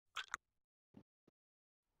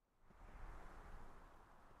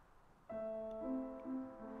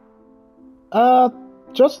Uh,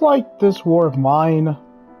 just like this war of mine,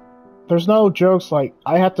 there's no jokes. Like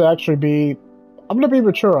I have to actually be. I'm gonna be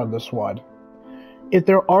mature on this one. If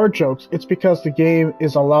there are jokes, it's because the game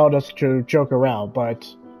is allowed us to joke around. But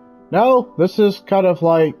no, this is kind of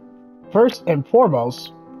like first and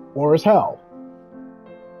foremost, war is hell.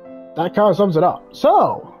 That kind of sums it up.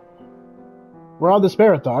 So we're on this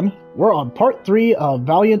marathon. We're on part 3 of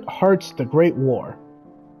Valiant Hearts: The Great War.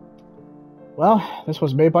 Well, this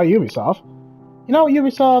was made by Ubisoft. You know,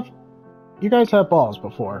 Ubisoft, you guys had balls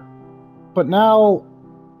before. But now,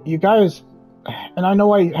 you guys, and I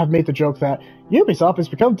know I have made the joke that Ubisoft has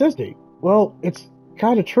become Disney. Well, it's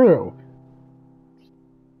kind of true.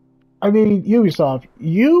 I mean, Ubisoft,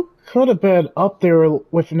 you could have been up there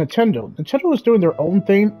with Nintendo. Nintendo is doing their own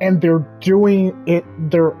thing, and they're doing it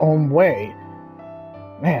their own way.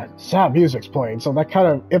 Man, sad music's playing, so that kind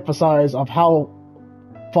of emphasizes of how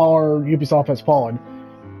far Ubisoft has fallen.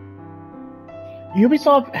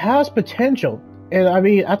 Ubisoft has potential, and I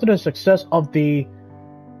mean, after the success of the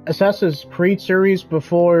Assassin's Creed series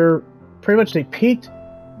before, pretty much they peaked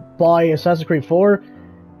by Assassin's Creed 4,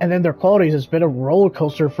 and then their quality has been a roller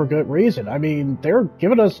coaster for good reason. I mean, they're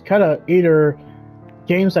giving us kind of either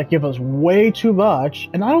games that give us way too much,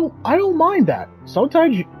 and I don't mind that.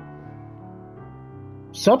 Sometimes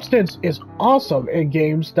substance is awesome in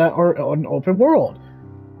games that are an open world.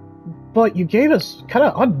 But you gave us kind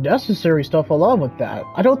of unnecessary stuff along with that.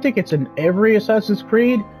 I don't think it's in every Assassin's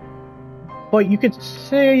Creed, but you could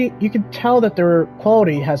tell that their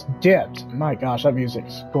quality has dipped. My gosh, that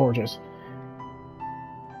music's gorgeous.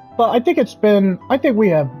 But I think we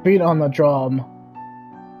have beat on the drum,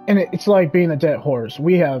 and it's like being a dead horse.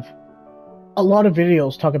 We have a lot of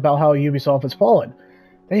videos talk about how Ubisoft has fallen.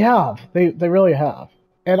 They really have.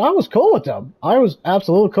 And I was cool with them. I was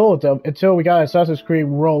absolutely cool with them until we got Assassin's Creed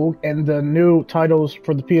Rogue and the new titles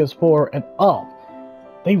for the PS4 and up.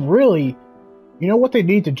 They really, you know what they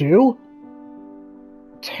need to do?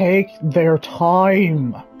 Take their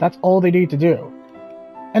time. That's all they need to do.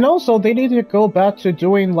 And also, they need to go back to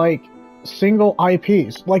doing, like, single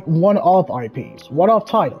IPs, like one-off IPs, one-off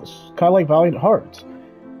titles, kind of like Valiant Hearts.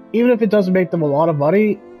 Even if it doesn't make them a lot of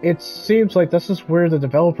money, it seems like this is where the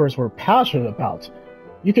developers were passionate about.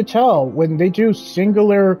 You can tell when they do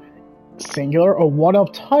singular or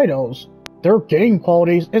one-off titles, their game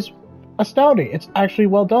quality is astounding. It's actually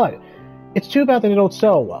well done. It's too bad that they don't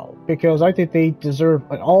sell well, because I think they deserve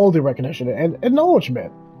all the recognition and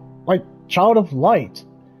acknowledgement. Like Child of Light,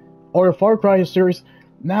 or the Far Cry series.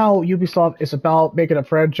 Now Ubisoft is about making a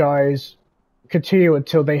franchise continue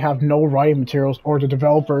until they have no writing materials or the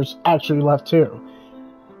developers actually left too.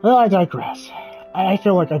 Well, I digress. I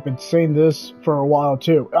feel like I've been saying this for a while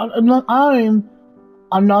too. I'm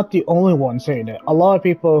not the only one saying it. A lot of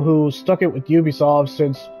people who stuck it with Ubisoft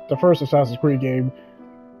since the first Assassin's Creed game,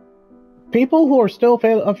 people who are still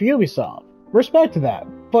fans of Ubisoft, respect to that.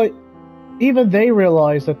 But even they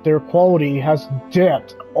realize that their quality has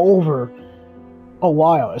dipped over a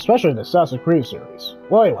while, especially in the Assassin's Creed series.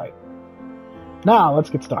 Well, anyway, now let's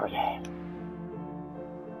get started.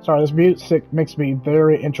 Sorry, this music makes me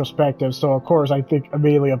very introspective, so of course I think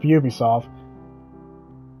immediately of Ubisoft.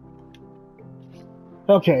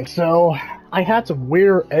 Okay, so I had some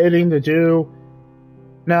weird editing to do.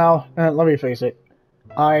 Now, let me face it,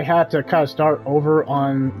 I had to kind of start over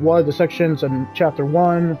on one of the sections in Chapter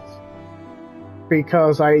 1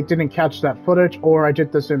 because I didn't catch that footage, or I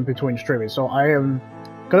did this in between streaming. So I am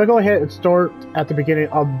gonna go ahead and start at the beginning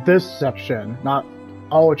of this section, not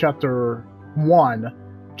all of Chapter 1.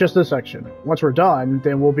 Just this section. Once we're done,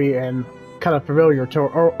 then we'll be in kind of familiar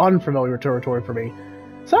or unfamiliar territory for me.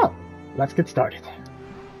 So, let's get started.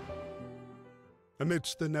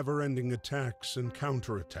 Amidst the never-ending attacks and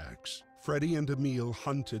counterattacks, Freddy and Emile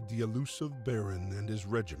hunted the elusive Baron and his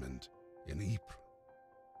regiment in Ypres.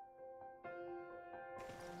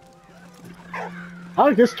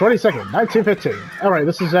 August 22nd, 1915. Alright,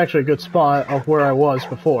 this is actually a good spot of where I was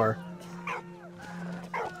before.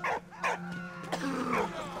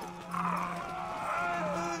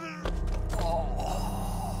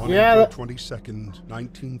 On April 22nd,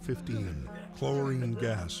 1915, chlorine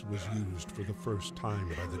gas was used for the first time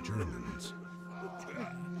by the Germans.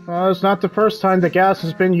 It's not the first time the gas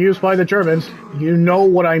has been used by the Germans. You know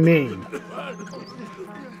what I mean.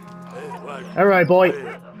 Alright, boy.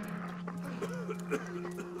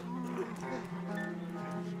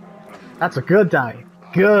 That's a good doggy.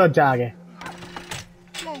 Good doggy.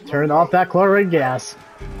 Turn off that chlorine gas.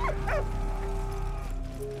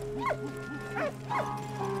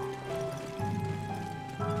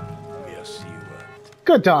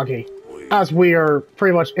 Good doggy. As we are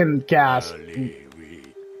pretty much in gas.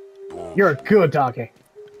 You're a good doggy.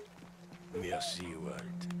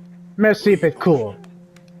 Merci, but cool.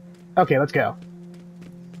 Okay, let's go.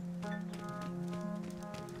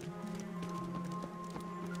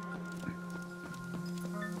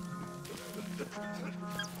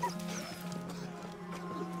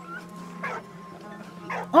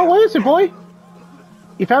 Oh, what is it, boy?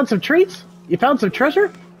 You found some treats? You found some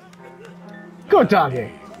treasure? Good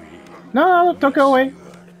doggy. No, don't go away.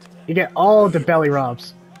 You get all the belly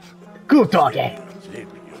rubs. Good doggy.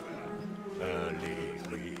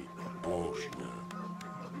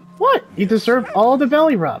 What? You deserve all the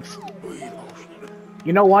belly rubs.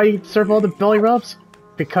 You know why you deserve all the belly rubs?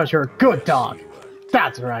 Because you're a good dog.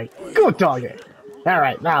 That's right. Good doggy.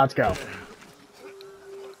 Alright, now let's go.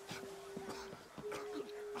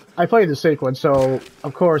 I played the sequence, so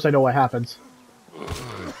of course I know what happens.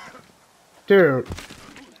 Dude.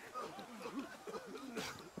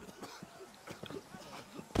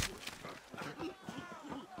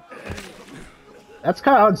 That's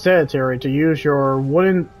kind of unsanitary to use your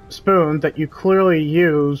wooden spoon that you clearly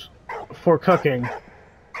use for cooking.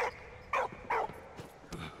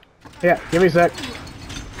 Yeah, give me a sec.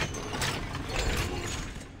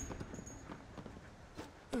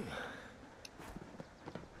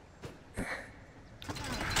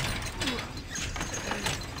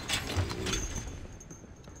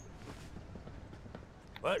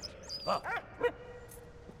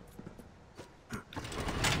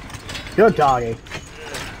 Good doggy.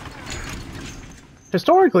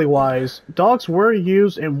 Historically wise, dogs were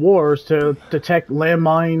used in wars to detect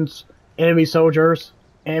landmines, enemy soldiers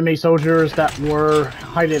that were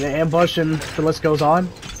hiding in ambush, and the list goes on.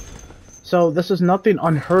 So this is nothing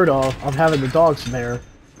unheard of having the dogs there.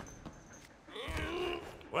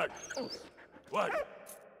 What?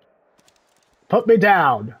 Put me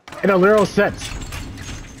down, in a literal sense.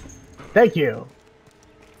 Thank you.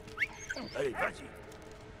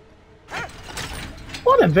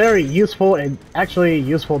 What a very useful and actually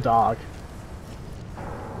useful dog.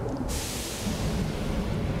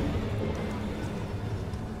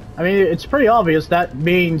 I mean, it's pretty obvious that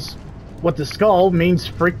means what the skull means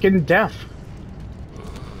freaking death.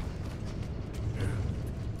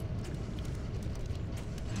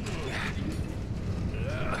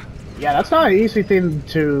 Yeah, that's not an easy thing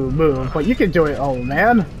to move, but you can do it, old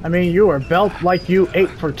man. I mean, you are built like you ate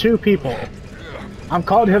for two people. I'm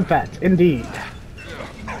calling him fat, indeed.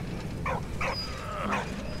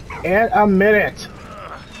 And a minute.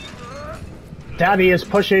 Daddy is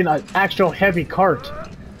pushing an actual heavy cart.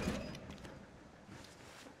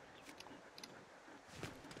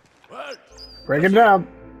 Bring him down.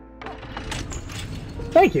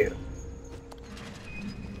 Thank you.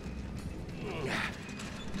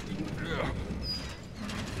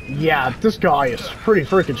 Yeah, this guy is pretty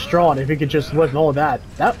freaking strong if he could just lift all that.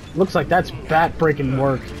 That looks like that's back-breaking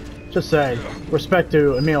work. Just say, respect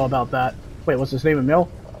to Emil about that. Wait, what's his name, Emil?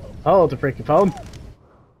 Oh, the freaking phone.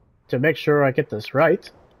 To make sure I get this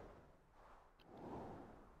right.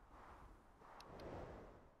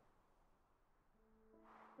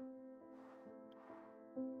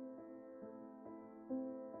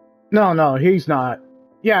 No, he's not.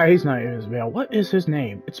 Yeah, he's not Ismail. What is his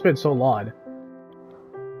name? It's been so long.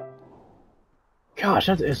 Gosh,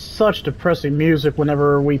 that is such depressing music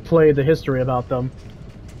whenever we play the history about them.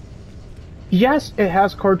 Yes, it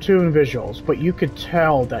has cartoon visuals, but you could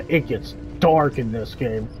tell that it gets dark in this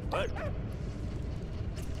game.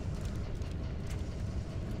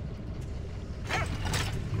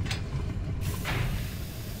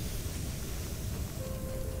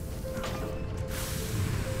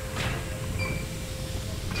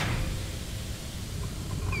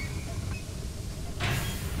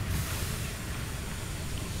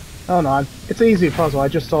 Hold on, it's an easy puzzle, I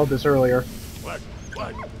just solved this earlier. What?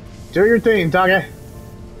 Do your thing, doggy.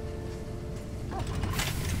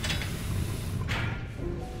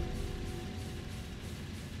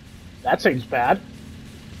 That seems bad.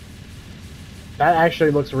 That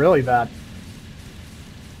actually looks really bad.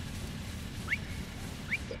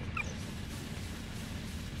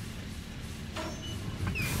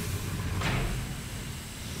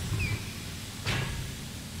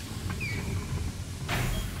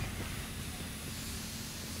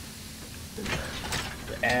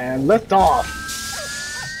 And lift off.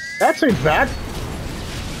 That seems bad.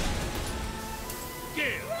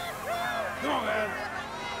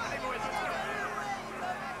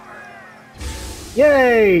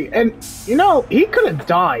 Yay! And, you know, he could have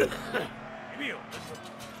died.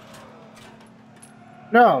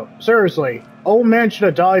 No, seriously. Old man should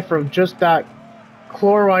have died from just that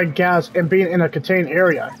chloride gas and being in a contained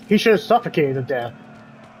area. He should have suffocated to death.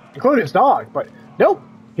 Including his dog, but nope.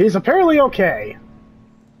 He's apparently okay.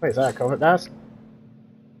 Wait, is that a COVID mask?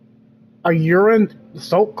 A urine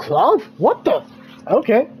soaked cloth? What the?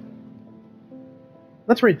 Okay.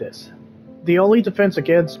 Let's read this. The only defense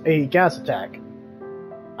against a gas attack.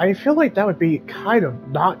 I feel like that would be kind of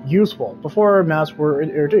not useful before masks were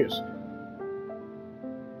introduced.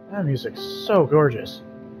 That music's so gorgeous.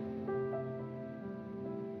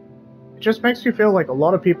 It just makes you feel like a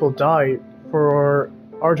lot of people died for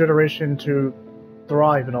our generation to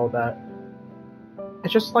thrive and all that.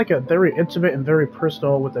 It's just like a very intimate and very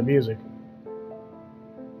personal with the music.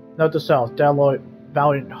 Note to self, download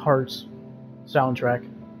Valiant Hearts soundtrack.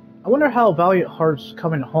 I wonder how Valiant Hearts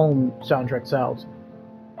Coming Home soundtrack sounds.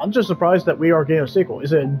 I'm just surprised that we are getting a sequel.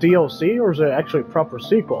 Is it a DLC or is it actually a proper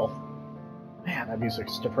sequel? Man, that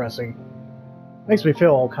music's depressing. Makes me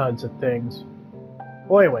feel all kinds of things.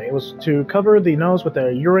 Well, anyway, it was to cover the nose with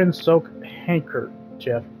a urine-soaked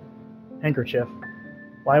handkerchief.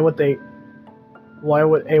 Why would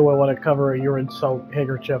anyone want to cover a urine-soaked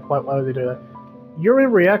handkerchief? Why would they do that?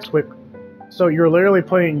 Urine reacts with... So you're literally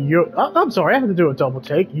putting... I'm sorry, I had to do a double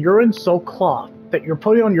take. Urine-soaked cloth that you're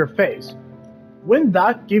putting on your face. Wouldn't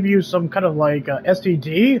that give you some kind of like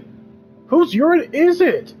STD? Whose urine is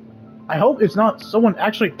it? I hope it's not someone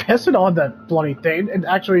actually pissing on that bloody thing and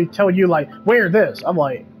actually telling you like, wear this. I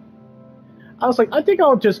was like, I think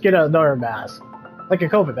I'll just get another mask. Like a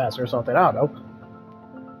COVID mask or something, I don't know.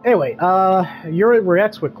 Anyway, urine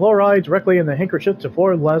reacts with chloride directly in the handkerchief to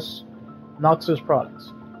form less noxious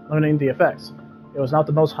products, limiting the effects. It was not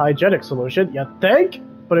the most hygienic solution, you think?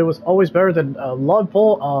 But it was always better than a lung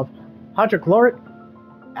full of hydrochloric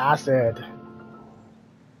acid.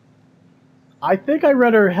 I think I'd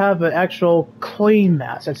rather have an actual clean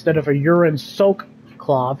mask instead of a urine-soaked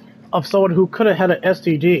cloth of someone who could have had an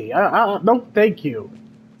STD. No, thank you.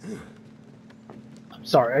 I'm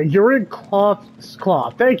sorry, a urine cloth,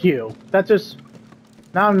 thank you. That just...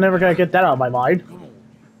 Now I'm never gonna get that out of my mind.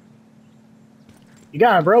 You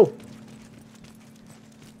got it, bro.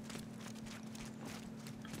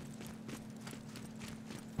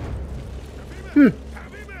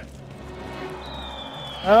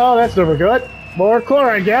 Oh, that's never good. More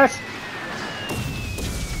chloride gas.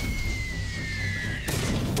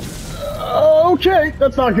 Okay,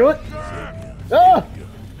 that's not good. Ah!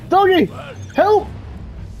 Doggy! Help!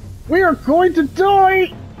 We are going to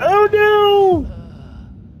die! Oh no!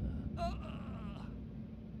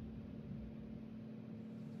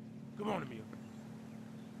 Come on, Emil.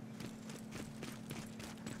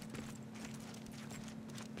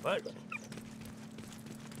 What?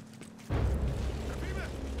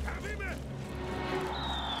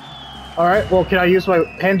 Alright, well, can I use my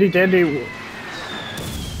handy dandy...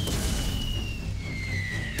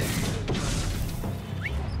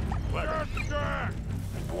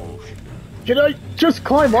 Can I just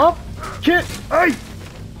climb up? Hey!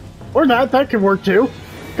 Or not, that could work too.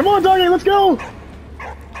 Come on, doggy, let's go!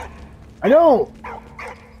 I know!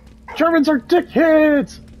 Germans are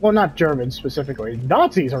dickheads! Well, not Germans specifically.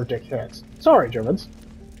 Nazis are dickheads. Sorry, Germans.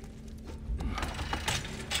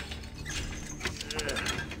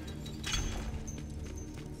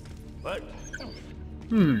 What?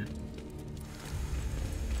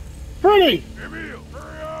 Freddy! Emil,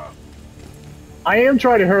 hurry up! I am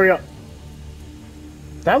trying to hurry up.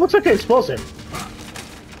 That looks like an explosive.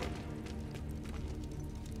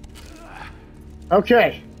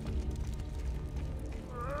 Okay.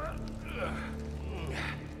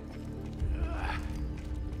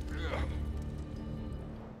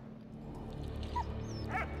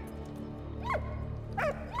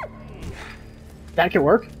 That can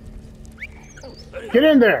work. Get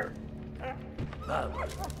in there. Hey,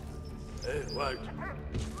 what?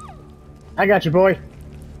 I got you, boy.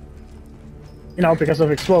 You know, because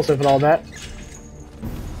of explosive and all that.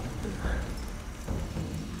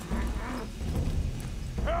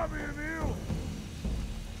 Help me, Emil!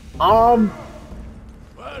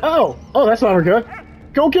 Oh, that's not good.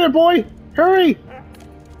 Go get it, boy. Hurry.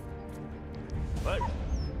 What?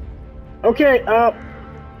 Okay,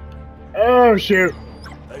 oh, shoot.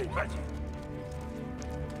 Hey, Patsy.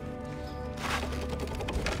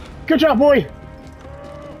 Good job, boy.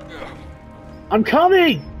 I'm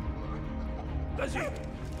coming. That's it.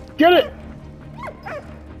 Get it.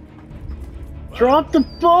 Drop the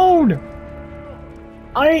phone.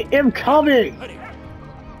 I am coming. Honey.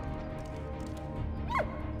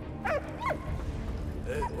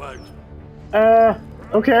 Hey, what?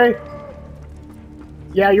 Okay.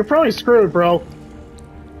 Yeah, you're probably screwed, bro.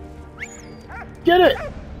 Get it.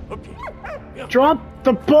 Okay. Yeah. Drop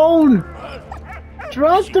the phone.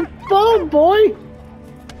 Drop the phone, boy.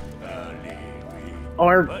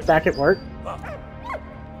 Or that could work.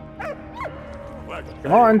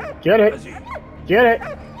 Come on, get it. Get it.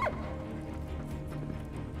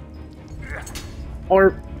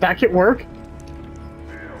 Or that could work.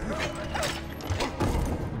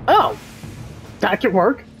 Oh! That could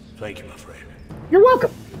work. Thank you, my friend. You're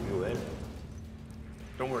welcome. You in?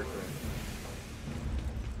 Don't worry, friend.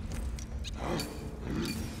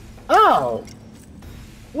 Oh!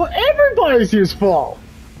 Well, everybody's useful!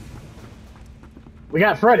 We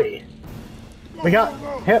got Freddy. We got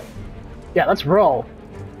him. Yeah, let's roll.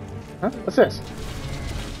 Huh? What's this?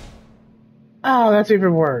 Oh, that's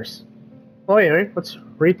even worse. Well, anyway, let's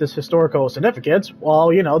read this historical significance.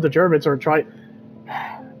 Well, you know, the Germans are trying...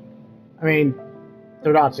 I mean,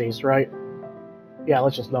 they're Nazis, right? Yeah,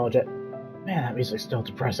 let's just acknowledge it. Man, that music's still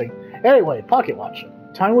depressing. Anyway, pocket watch.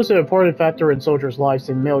 Time was an important factor in soldiers' lives,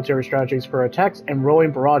 and military strategies for attacks and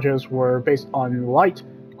rolling barrages were based on light,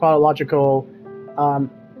 chronological,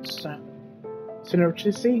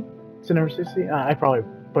 synergy? I probably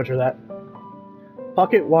butchered that.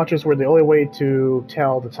 Pocket watches were the only way to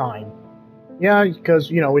tell the time. Yeah,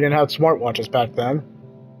 because, you know, we didn't have smartwatches back then.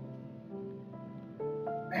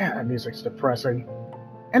 Man, that music's depressing.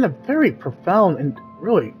 In a very profound and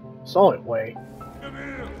really solid way.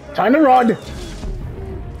 Time to run!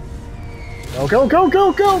 Go, go, go,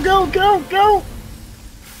 go, go, go, go, go!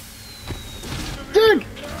 Dig!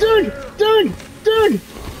 Dig! Dig! Dig!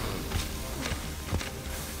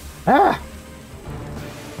 Ah!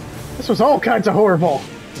 This was all kinds of horrible.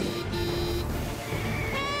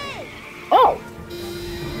 Oh!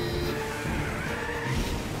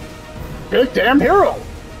 Big damn hero!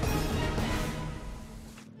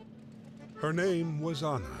 Her name was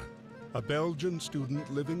Anna, a Belgian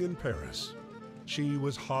student living in Paris. She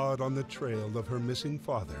was hard on the trail of her missing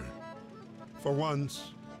father. For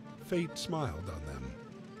once, fate smiled on them.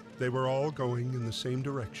 They were all going in the same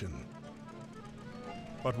direction.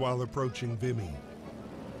 But while approaching Vimy,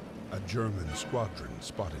 a German squadron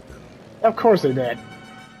spotted them. Of course they did.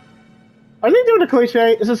 Are they doing a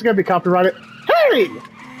cliche? Is this gonna be copyrighted? Hey!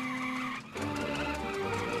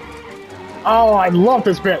 Oh, I love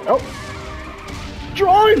this bit. Oh.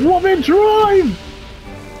 Drive, woman, drive!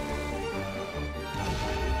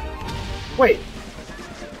 Wait.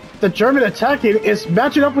 The German attacking is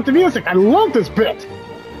matching up with the music. I love this bit.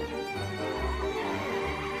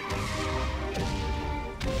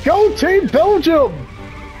 Go Team Belgium!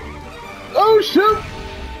 Oh shit!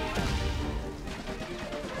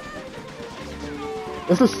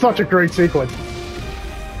 This is such a great sequence.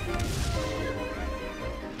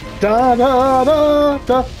 Da da da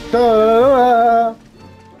da da.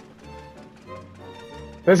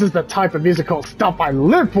 This is the type of musical stuff I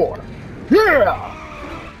live for. Yeah.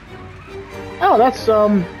 Oh, that's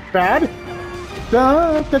bad.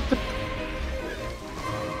 Da, da, da.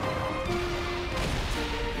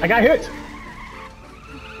 I got hit.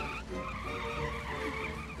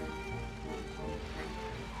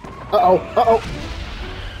 Uh-oh, uh-oh.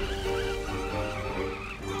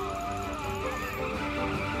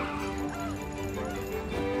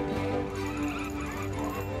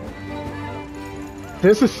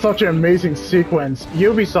 This is such an amazing sequence.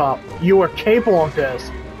 Ubisoft, you are capable of this.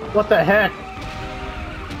 What the heck?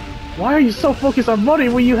 Why are you so focused on money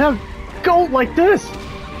when you have gold like this?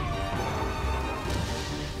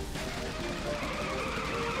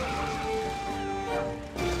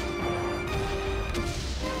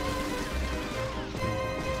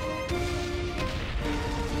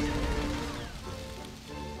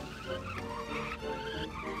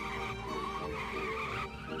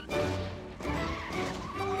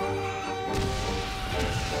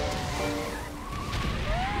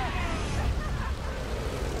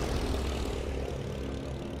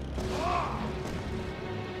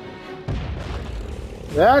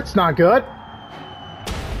 That's not good.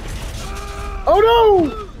 Oh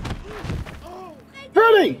no!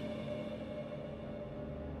 Freddy!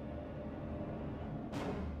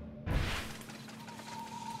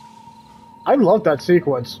 I love that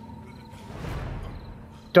sequence.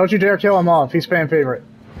 Don't you dare kill him off. He's fan favorite.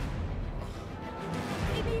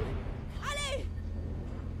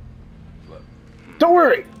 Don't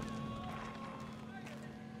worry!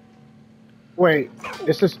 Wait,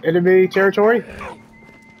 is this enemy territory?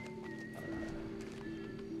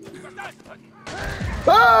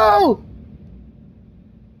 Oh!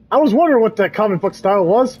 I was wondering what that comic book style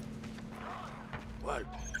was. What?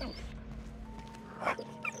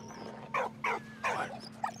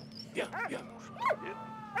 Yeah, yeah.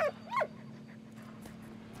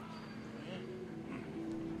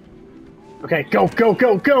 Okay, go, go,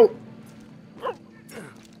 go, go!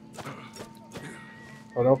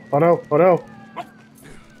 Oh no, oh no, oh no.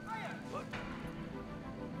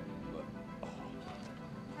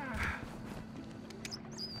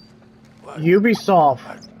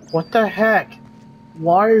 Ubisoft, what the heck?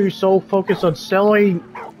 Why are you so focused on selling,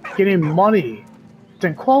 getting money,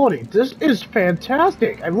 than quality? This is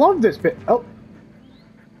fantastic. I love this bit. Oh,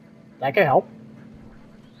 that can help.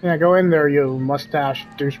 Yeah, go in there, you mustache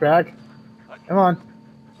douchebag. Come on.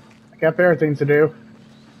 I got better things to do.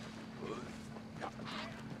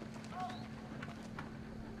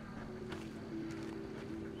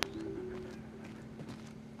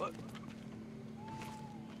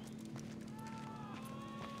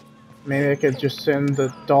 Maybe I could just send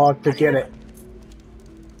the dog to get it.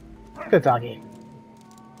 Good doggy.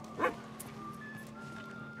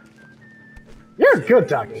 You're a good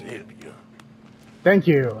doggy. Thank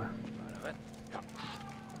you.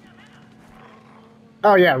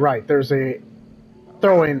 Oh yeah, right. There's a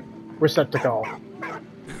throwing receptacle.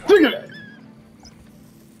 Look at it.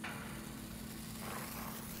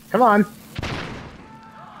 Come on.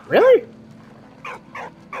 Really?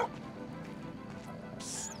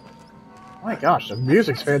 My gosh, the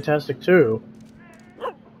music's fantastic too.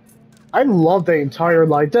 I love the entire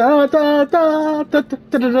like da da da da da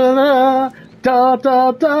da da da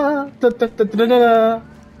da da da da da da da.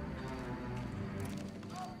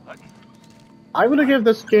 I'm gonna give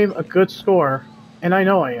this game a good score, and I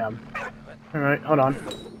know I am. Alright, hold on.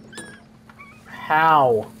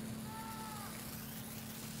 How?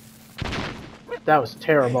 That was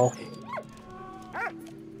terrible.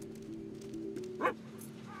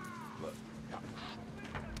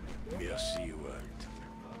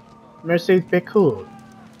 Merci beaucoup,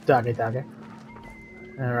 doggy doggy.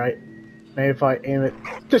 Alright, maybe if I aim it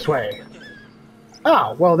this way.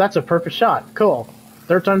 Oh, well that's a perfect shot. Cool.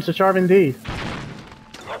 Third time's the charm indeed.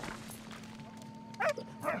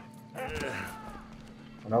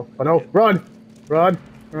 Oh no, oh no, run! Run!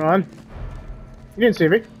 Run! You didn't see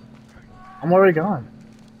me. I'm already gone.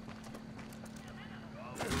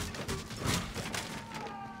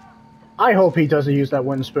 I hope he doesn't use that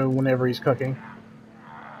wooden spoon whenever he's cooking.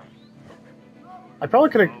 I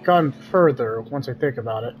probably could have gone further once I think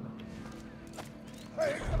about it.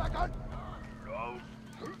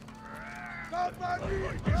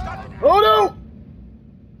 Oh no!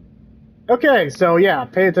 Okay, so yeah,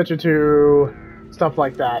 pay attention to stuff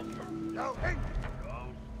like that.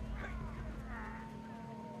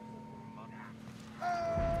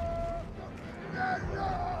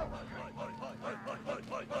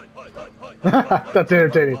 That's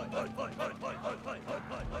entertaining.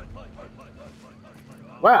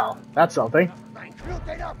 Wow, that's something.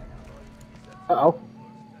 Uh-oh.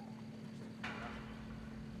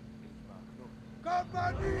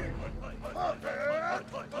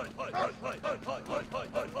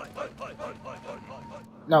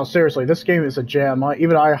 No, seriously, this game is a gem.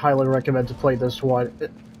 Even I highly recommend to play this one.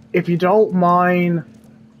 If you don't mind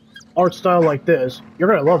art style like this, you're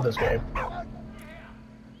gonna love this game.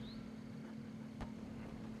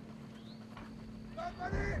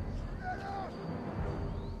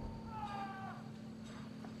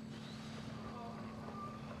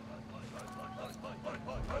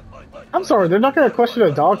 I'm sorry, they're not gonna question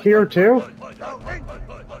a dog here too?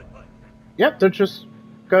 Yep, they're just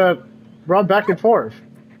gonna run back and forth.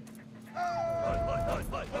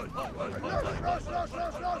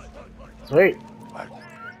 Sweet.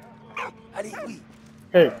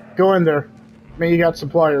 Hey, go in there. Maybe you got some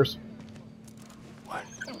pliers.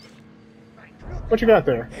 What you got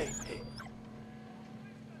there?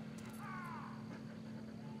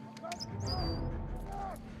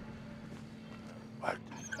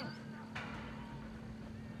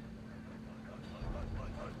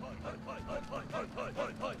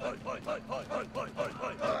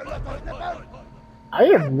 I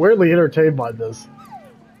am weirdly entertained by this.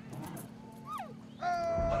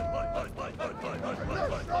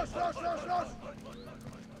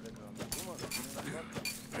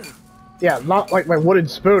 Yeah, not like my wooden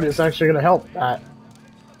spoon is actually going to help that.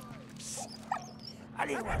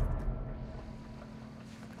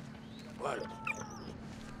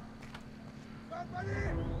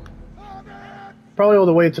 Probably all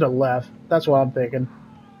the way to the left. That's what I'm thinking.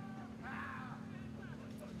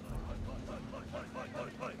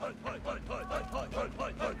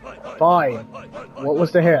 Fine. What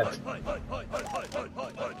was the hit?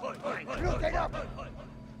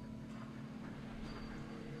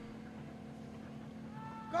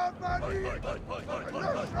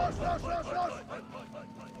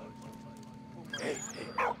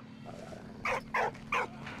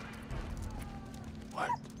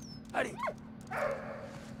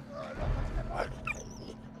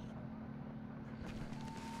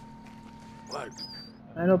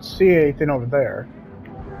 I don't see anything over there.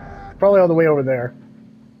 Probably all the way over there.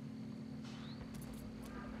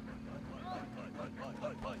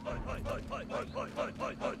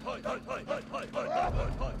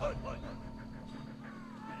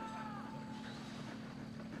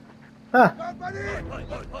 Huh.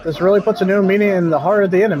 This really puts a new meaning in the heart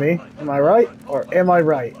of the enemy. Am I right? Or am I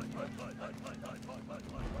right?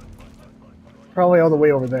 Probably all the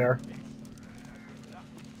way over there.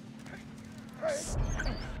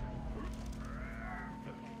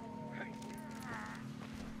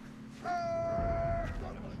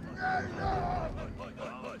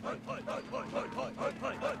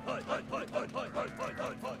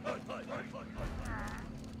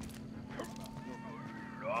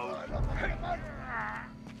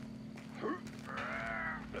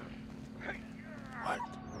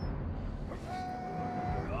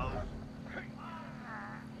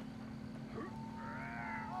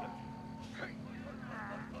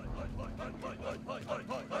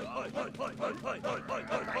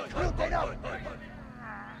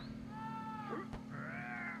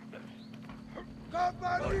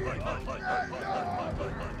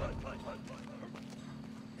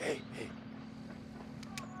 Hey, hey.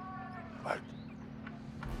 What?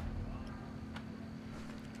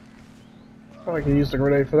 Probably can use the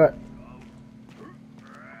grenade for that.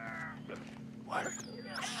 What?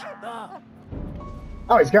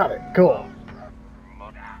 Oh, he's got it. Cool.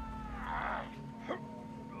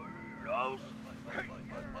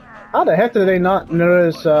 How the heck did they not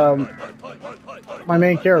notice my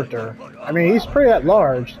main character? I mean, he's pretty at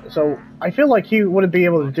large, so I feel like he wouldn't be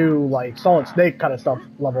able to do like Solid Snake kind of stuff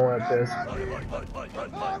level at this.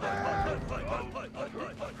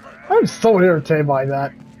 I'm so irritated by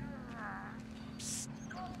that.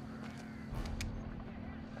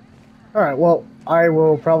 Alright, well, I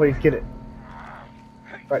will probably get it.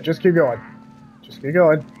 Right, just keep going. Just keep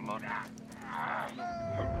going.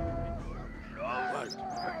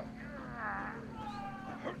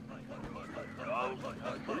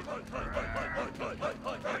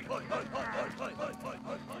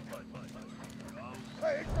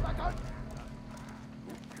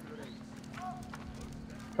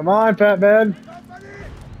 Come on, Fat Man.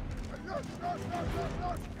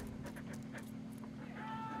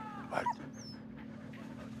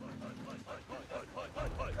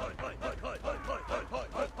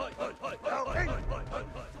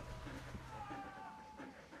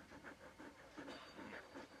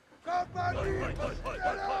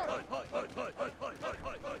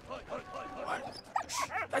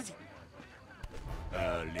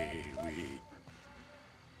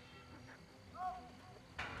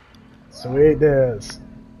 Sweetness.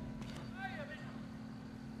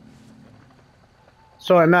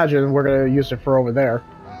 So I imagine we're gonna use it for over there.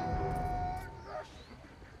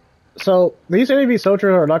 So these enemy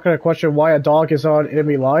soldiers are not gonna question why a dog is on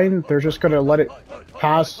enemy line. They're just gonna let it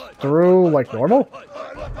pass through like normal.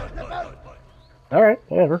 All right,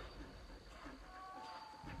 whatever.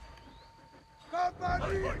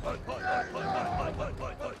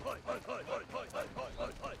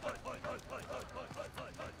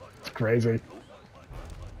 It's crazy.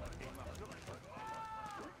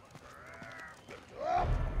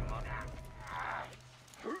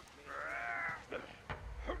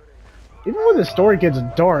 Even when the story gets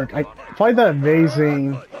dark, I find that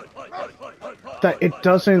amazing that it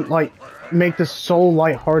doesn't like make this so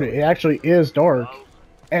lighthearted. It actually is dark,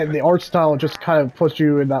 and the art style just kind of puts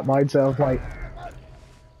you in that mindset of like,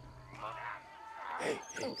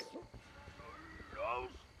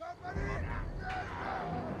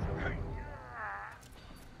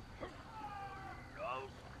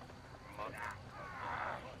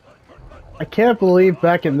 I can't believe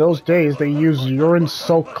back in those days they used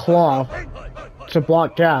urine-soaked cloth to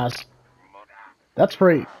block gas. That's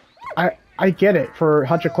pretty... I get it, for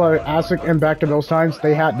hydrochloric acid and back in those times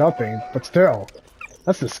they had nothing, but still,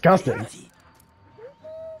 that's disgusting.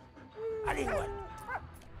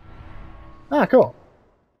 Ah, cool.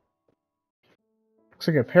 Looks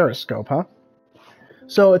like a periscope, huh?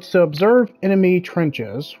 So it's to observe enemy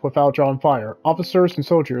trenches without drawing fire. Officers and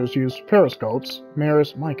soldiers use periscopes.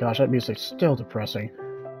 Mirrors, my gosh, that music's still depressing.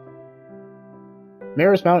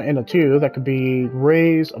 Mirrors mounted in a tube that could be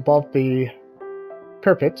raised above the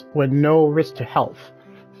parapet with no risk to health.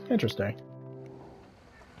 Interesting.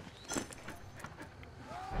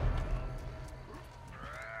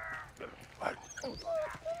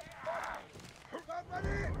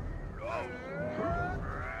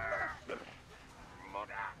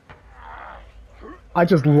 I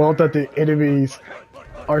just love that the enemies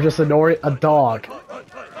are just ignoring a dog.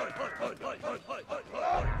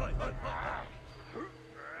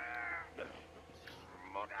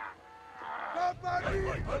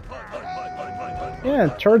 Yeah, in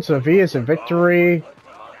terms of V as in victory,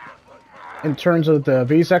 in terms of the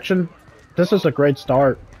V section, this is a great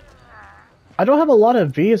start. I don't have a lot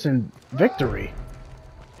of V as in victory.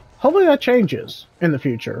 Hopefully that changes in the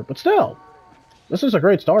future, but still, this is a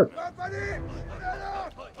great start.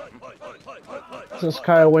 This is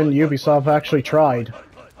kind of when Ubisoft actually tried.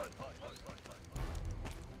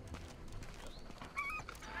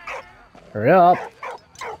 Hurry up.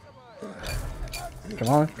 Come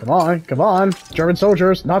on, come on, come on. German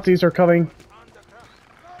soldiers, Nazis are coming.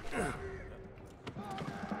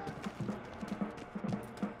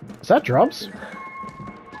 Is that drums?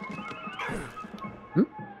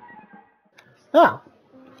 Ah!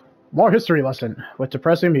 More history lesson with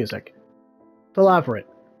depressing music. The Labyrinth.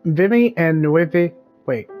 Vimy and Nueve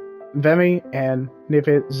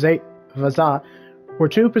Vaza were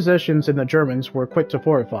two positions in the Germans were quick to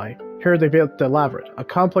fortify. Here they built the Labyrinth, a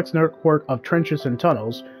complex network of trenches and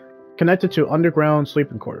tunnels connected to underground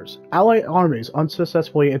sleeping quarters. Allied armies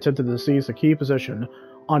unsuccessfully attempted to seize the key position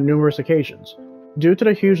on numerous occasions. Due to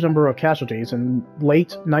the huge number of casualties in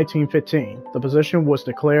late 1915, the position was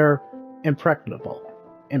declared impregnable.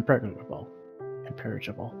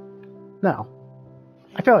 Now,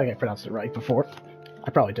 I feel like I pronounced it right before. I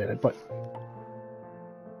probably did it, but...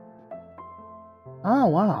 Oh,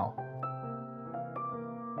 wow.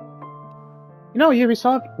 You know,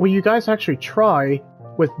 Ubisoft, when you guys actually try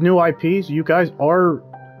with new IPs, you guys are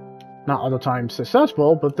not all the time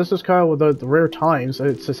successful, but this is kind of the rare times that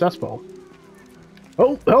it's successful.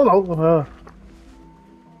 Oh, hello!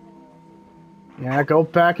 Yeah, go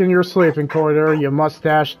back in your sleeping corridor, you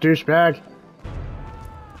mustache douchebag.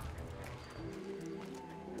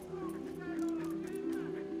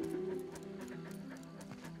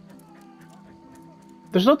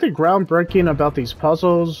 There's nothing groundbreaking about these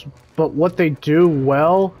puzzles, but what they do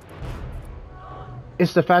well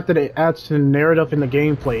is the fact that it adds to the narrative in the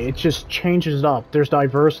gameplay. It just changes it up. There's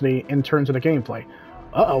diversity in terms of the gameplay.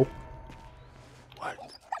 Uh-oh.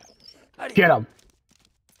 Get him!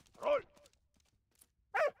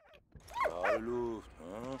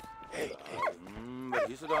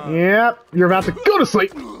 Yep, you're about to go to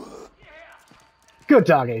sleep! Good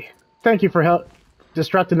doggy. Thank you for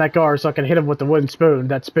distracting that guard so I can hit him with the wooden spoon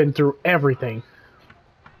that's been through everything.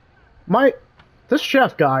 This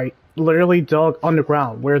chef guy literally dug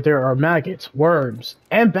underground where there are maggots, worms,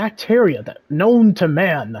 and bacteria that known to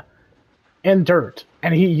man, and dirt,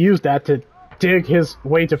 and he used that to dig his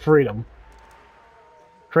way to freedom.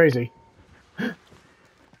 Crazy.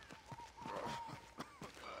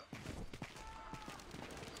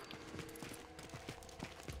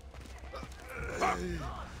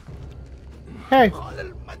 Hey.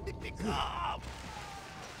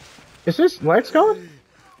 Is his legs gone?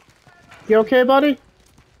 You okay, buddy?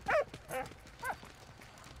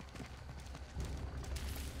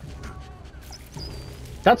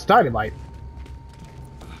 That's dynamite.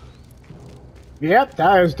 Yep,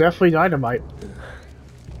 that is definitely dynamite.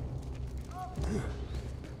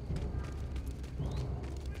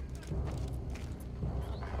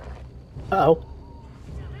 Uh-oh.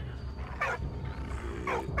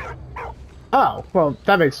 Oh, well,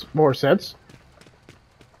 that makes more sense.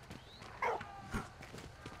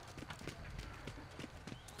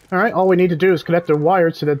 Alright, all we need to do is connect the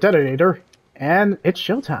wire to the detonator, and it's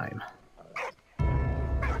showtime.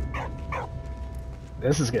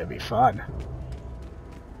 This is gonna be fun.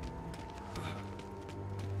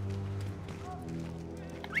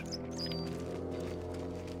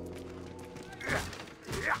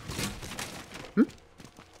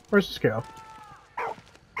 Where's this go?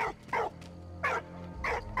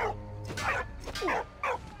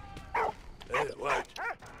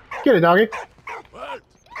 Get it, doggy. What?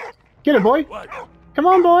 Get it, boy. What? Come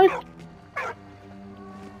on, boy.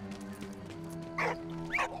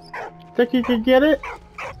 Think you can get it?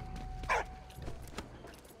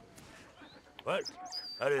 What?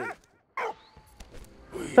 How did it?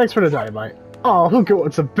 Thanks for the dynamite. Oh, who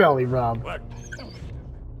wants a belly rub? What?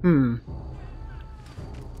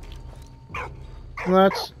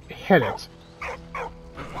 Let's hit it.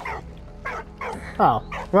 Oh,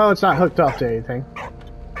 well, it's not hooked up to anything. I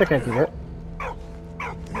think I can get.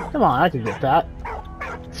 Come on, I can get that.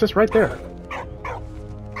 It's just right there.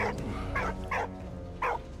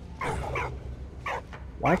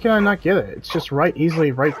 Why can I not get it? It's just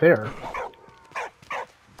easily right there.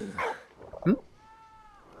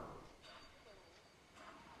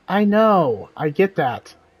 I know. I get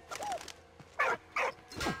that.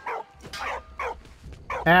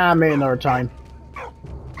 Maybe another time.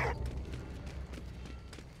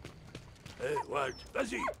 Hey, what?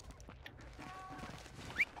 Fuzzy.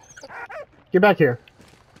 Get back here.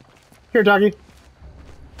 Here, doggy.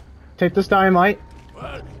 Take this dynamite.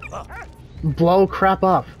 What? Blow crap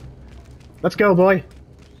up. Let's go, boy.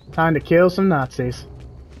 Time to kill some Nazis.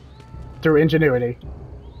 Through ingenuity.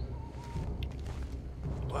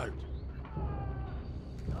 What?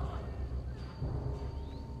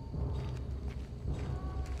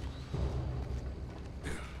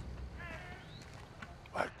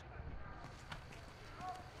 What?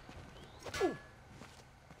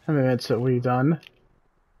 How many minutes have we done?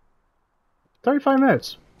 35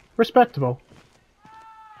 minutes. Respectable.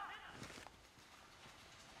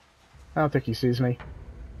 I don't think he sees me.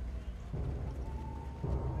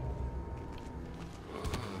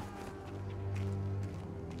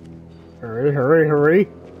 Hurry, hurry, hurry.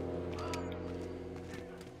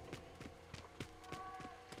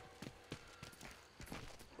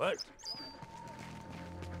 What?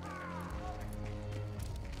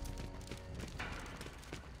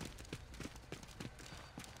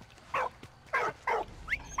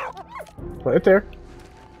 Put it there.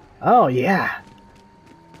 Oh, yeah.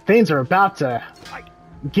 Things are about to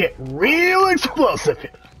get real explosive.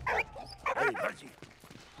 Hey, Archie.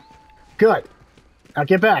 Good. Now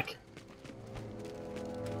get back.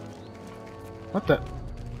 What the?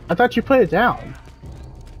 I thought you put it down.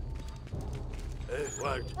 Hey,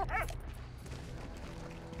 what?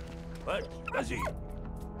 What? Archie.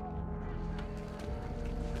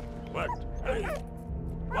 What? Hey.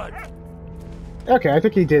 What? Okay, I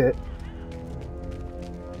think he did it.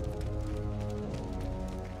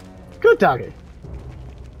 Good doggy.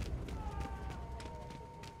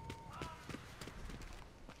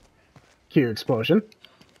 Cue explosion.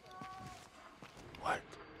 What?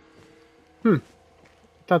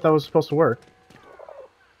 Thought that was supposed to work.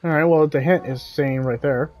 Alright, well, the hint is saying right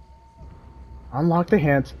there. Unlock the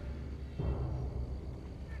hint.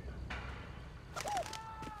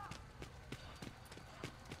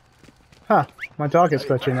 Huh, my dog is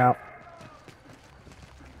glitching out.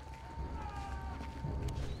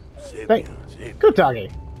 Save Hey, me, save me. good doggy.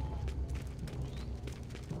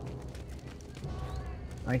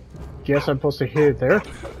 I guess I'm supposed to hit it there.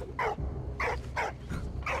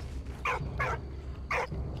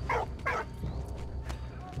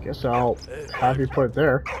 Guess I'll have you put it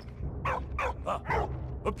there. Ah,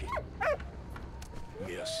 okay.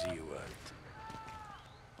 Merci, what?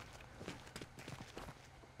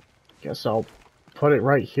 Guess I'll put it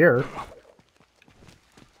right here.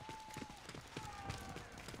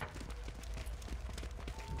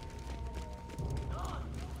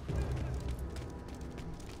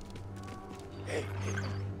 Hey,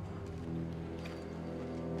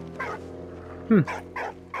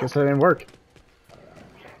 Guess that didn't work.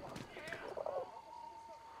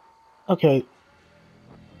 Okay.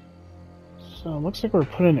 So it looks like we're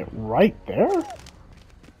putting it right there?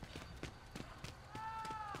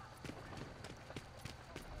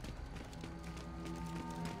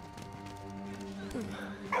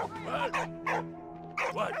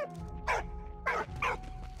 what?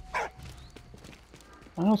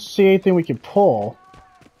 I don't see anything we can pull.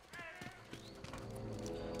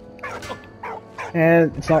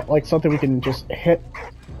 And it's not like something we can just hit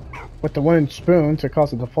with the wooden spoon to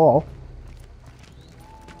cause it to fall.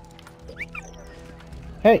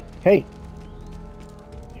 Hey, hey.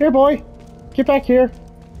 Here, boy. Get back here.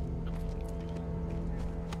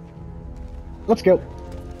 Let's go.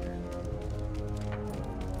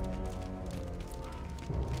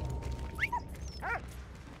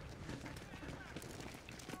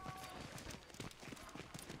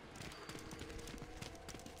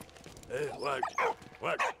 Hey, what?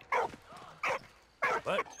 What?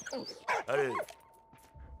 What? Hey.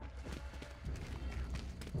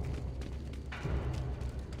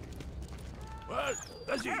 What?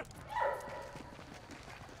 That's it.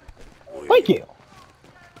 Thank you.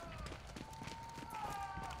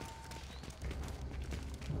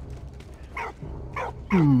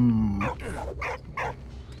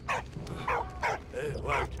 Hey,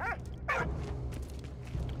 what?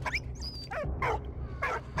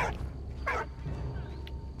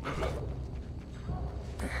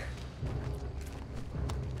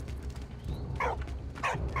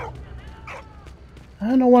 I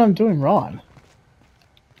don't know what I'm doing wrong.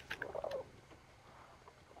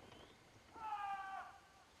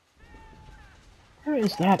 Where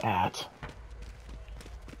is that at?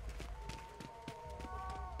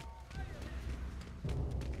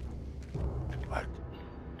 What?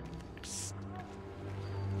 Psst.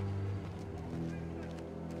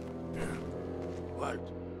 What?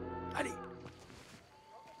 Honey.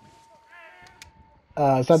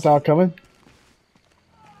 Is that dog coming?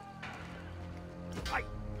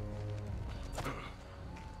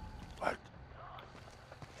 What?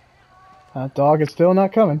 That dog is still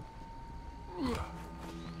not coming.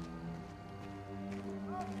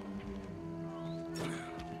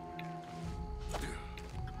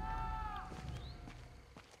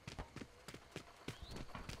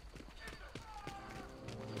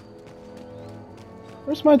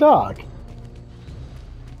 Where's my dog?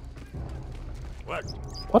 What?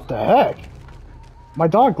 What the heck? My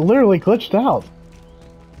dog literally glitched out.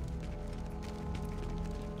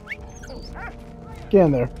 Get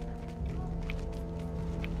in there.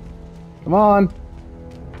 Come on.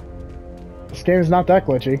 This game's not that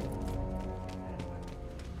glitchy.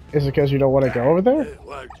 Is it because you don't want to go over there?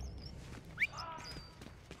 What?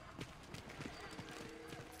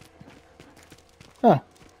 Huh.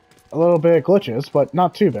 A little bit of glitches, but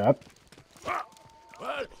not too bad.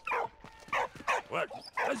 What? What?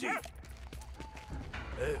 Does he?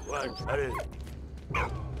 What?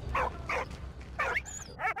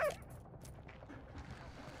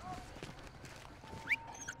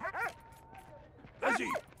 Does he?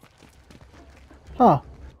 Huh.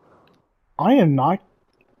 I'm not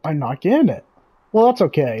getting it. Well, that's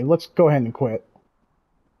okay. Let's go ahead and quit.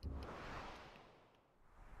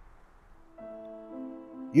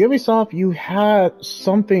 Ubisoft, you had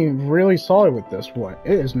something really solid with this one.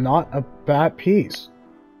 It is not a bad piece.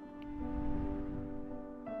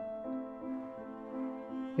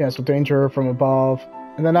 Yeah, so danger from above.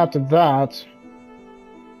 And then after that,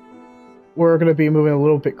 we're going to be moving a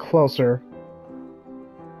little bit closer.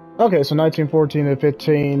 Okay, so 1914 to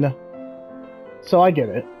 15. So I get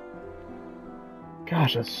it.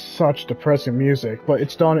 Gosh, it's such depressing music, but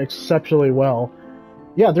it's done exceptionally well.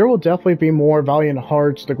 Yeah, there will definitely be more Valiant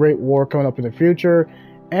Hearts, The Great War coming up in the future,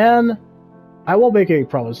 and I won't make any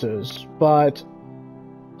promises, but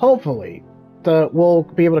hopefully we'll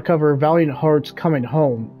be able to cover Valiant Hearts Coming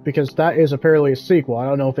Home, because that is apparently a sequel. I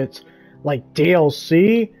don't know if it's like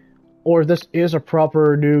DLC, or if this is a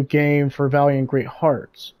proper new game for Valiant Great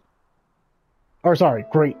Hearts. Or sorry,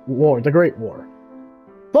 Great War, The Great War.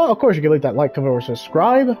 But of course you can leave that like, comment, or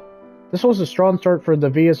subscribe. This was a strong start for the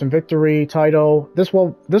Vias and Victory title. This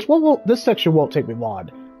section won't take me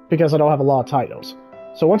long, because I don't have a lot of titles.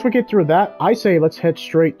 So once we get through that, I say let's head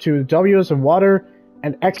straight to W's and water,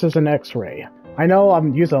 and X's and X-ray. I know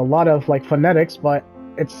I'm using a lot of like phonetics, but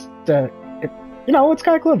it's kind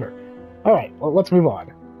of clever. All right, well, let's move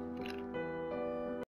on.